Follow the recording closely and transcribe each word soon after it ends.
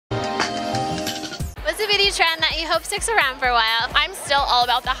a beauty trend that you hope sticks around for a while? I'm still all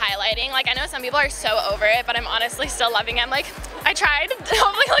about the highlighting. Like, I know some people are so over it, but I'm honestly still loving it. I'm like, I tried.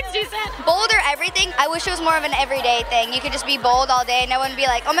 Hopefully it looks decent. Bold or everything. I wish it was more of an everyday thing. You could just be bold all day and no one would be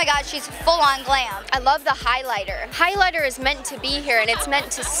like, oh my god, she's full on glam. I love the highlighter. Highlighter is meant to be here and it's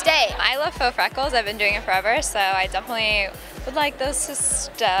meant to stay. I love faux freckles. I've been doing it forever, so I definitely would like those to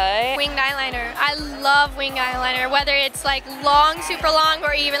stay. Winged eyeliner. I love winged eyeliner, whether it's like long, super long,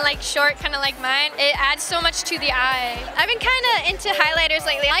 or even like short, kind of like mine. It adds so much to the eye. I've been kind of into highlighters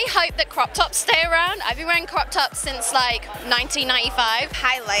lately. I hope that crop tops stay around. I've been wearing crop tops since like 1995.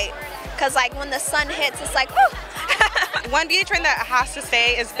 Highlight, because like when the sun hits, it's like, whew. One beauty trend that has to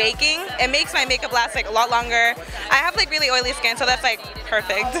stay is baking. It makes my makeup last like a lot longer. I have like really oily skin, so that's like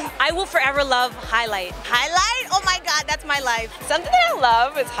perfect. I will forever love highlight. Highlight? Oh my god, that's my life. Something that I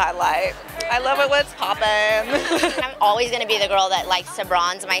love is highlight. I love it when it's popping. I'm always gonna be the girl that likes to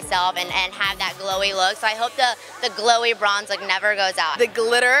bronze myself and have that glowy look. So I hope the glowy bronze look never goes out. The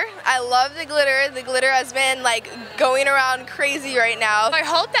glitter. I love the glitter. The glitter has been like going around crazy right now. I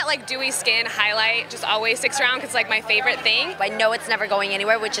hope that like dewy skin highlight just always sticks around because it's like my favorite thing. I know it's never going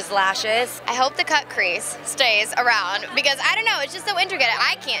anywhere, which is lashes. I hope the cut crease stays around because I don't know, it's just so intricate.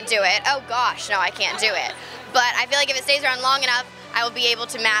 I can't do it. Oh gosh, no, I can't do it. But I feel like if it stays around long enough, I will be able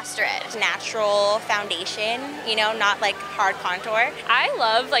to master it. Natural foundation, you know, not like hard contour. I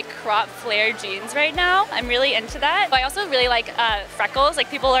love like crop flare jeans right now. I'm really into that. But I also really like freckles. Like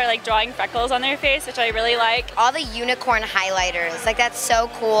people are like drawing freckles on their face, which I really like. All the unicorn highlighters, like that's so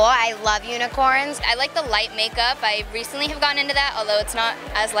cool. I love unicorns. I like the light makeup. I recently have gotten into that, although it's not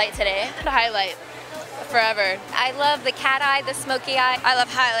as light today. The highlight, forever. I love the cat eye, the smoky eye. I love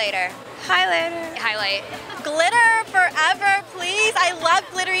highlighter. Highlighter. Highlight. Glitter forever, please. I love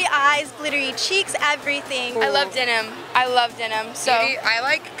glittery eyes, glittery cheeks, everything. I love denim. I love denim. So I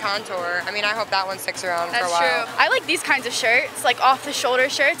like contour. I mean, I hope that one sticks around for a while. that's true. I like these kinds of shirts, like off the shoulder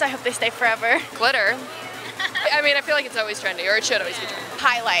shirts. I hope they stay forever. Glitter. I mean, I feel like it's always trendy, or it should always be trendy.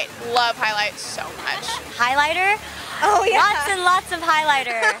 Highlight. Love highlight so much. Highlighter? Oh yeah. Lots and lots of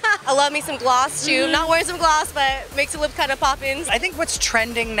highlighter. I love me some gloss too. Not wearing some gloss, but makes the lip kind of pop in. I think what's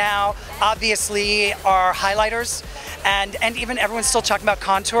trending now, obviously, are highlighters, and even everyone's still talking about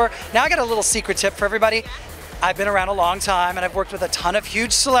contour. Now I got a little secret tip for everybody. I've been around a long time and I've worked with a ton of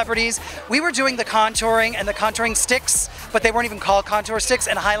huge celebrities. We were doing the contouring and the contouring sticks, but they weren't even called contour sticks,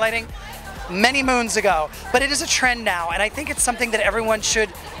 and highlighting many moons ago. But it is a trend now, and I think it's something that everyone should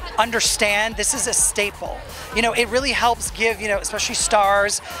understand. This is a staple. You know, it really helps give, you know, especially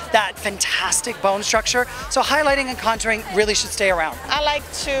stars, that fantastic bone structure. So highlighting and contouring really should stay around. I like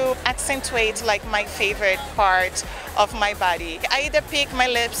to accentuate like my favorite part of my body. I either pick my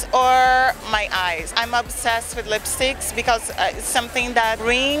lips or my eyes. I'm obsessed with lipsticks because it's something that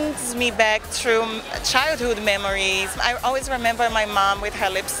brings me back through childhood memories. I always remember my mom with her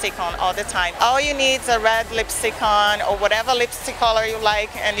lipstick on all the time. All you need is a red lipstick on or whatever lipstick color you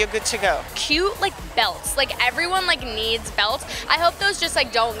like and you're good to go. cute like belts. Like everyone like needs belts. I hope those just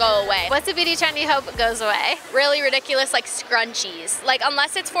like don't go away. What's a beauty trend you hope goes away? Really ridiculous like scrunchies. Like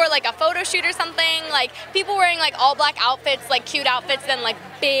unless it's for like a photo shoot or something, like people wearing like all black outfits, like cute outfits, then like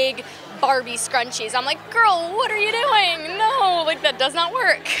big Barbie scrunchies. I'm like, girl, what are you doing? No, like that does not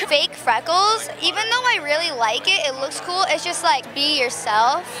work. Fake freckles, even though I really like it, it looks cool, it's just like be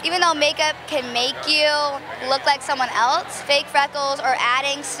yourself. Even though makeup can make you look like someone else, fake freckles or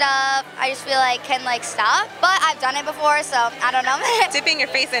adding stuff, I just feel like can like stop. But I've done it before, so I don't know. Dipping your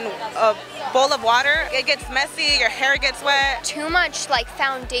face in a bowl of water, it gets messy, your hair gets wet. Too much like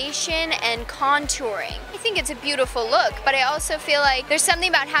foundation and contouring. I think it's a beautiful look, but I also feel like there's something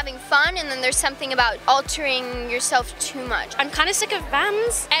about having fun and then there's something about altering yourself too much. I'm kind of sick of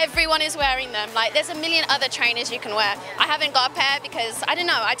Vans. Everyone is wearing them. Like there's a million other trainers you can wear. I haven't got a pair because I don't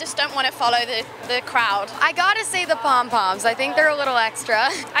know, I just don't want to follow the crowd. I gotta say the pom-poms. I think they're a little extra.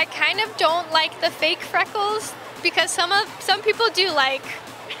 I kind of don't like the fake freckles because some people do like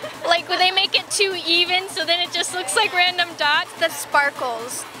when they make it too even so then it just looks like random dots. The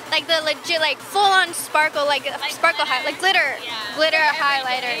sparkles. Like the legit, like full-on sparkle, like sparkle like glitter, glitter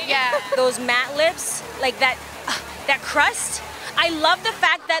highlighter, yeah. Those matte lips, like that crust. I love the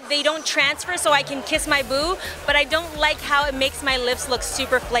fact that they don't transfer so I can kiss my boo, but I don't like how it makes my lips look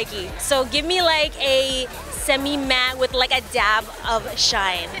super flaky. So give me like a semi-matte with like a dab of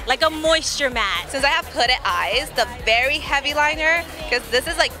shine, like a moisture matte. Since I have hooded eyes, the very heavy liner, because this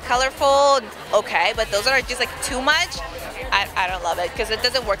is like colorful, okay, but those are just like too much. I don't love it because it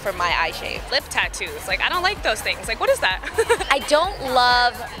doesn't work for my eye shape. Lip tattoos, like I don't like those things. Like what is that? I don't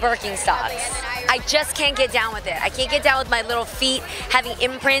love Birkenstocks. I just can't get down with it. I can't get down with my little feet having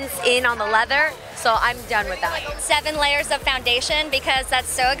imprints in on the leather. So I'm done with that. 7 layers of foundation because that's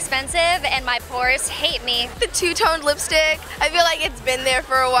so expensive and my pores hate me. The two-toned lipstick, I feel like it's been there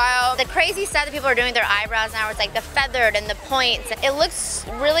for a while. The crazy stuff that people are doing with their eyebrows now, it's like the feathered and the points. It looks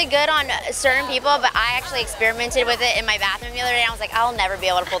really good on certain people, but I actually experimented with it in my bathroom the other day and I was like, I'll never be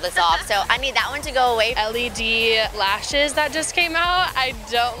able to pull this off. So I need that one to go away. LED lashes that just came out, I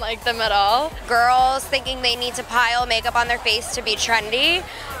don't like them at all. Girls thinking they need to pile makeup on their face to be trendy.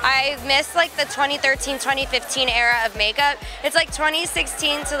 I miss like the 2013, 2015 era of makeup. It's like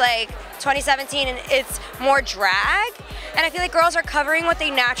 2016 to like 2017 and it's more drag. And I feel like girls are covering what they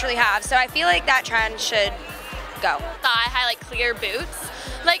naturally have. So I feel like that trend should go. Thigh high, like clear boots.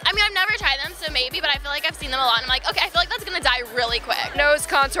 Like, I mean, I've never tried them, so maybe, but I feel like I've seen them a lot, and I'm like, okay, I feel like that's gonna die really quick. Nose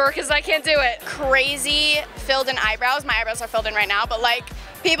contour, because I can't do it. Crazy filled in eyebrows. My eyebrows are filled in right now, but like,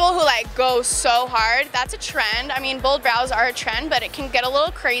 people who like go so hard, that's a trend. I mean, bold brows are a trend, but it can get a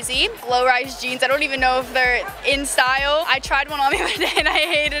little crazy. Low-rise jeans, I don't even know if they're in style. I tried one on the other day and I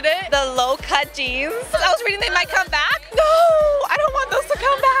hated it. The low-cut jeans. I was reading they might come back. No, I don't want those to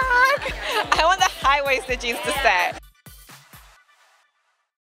come back. I want the high-waisted jeans to stay.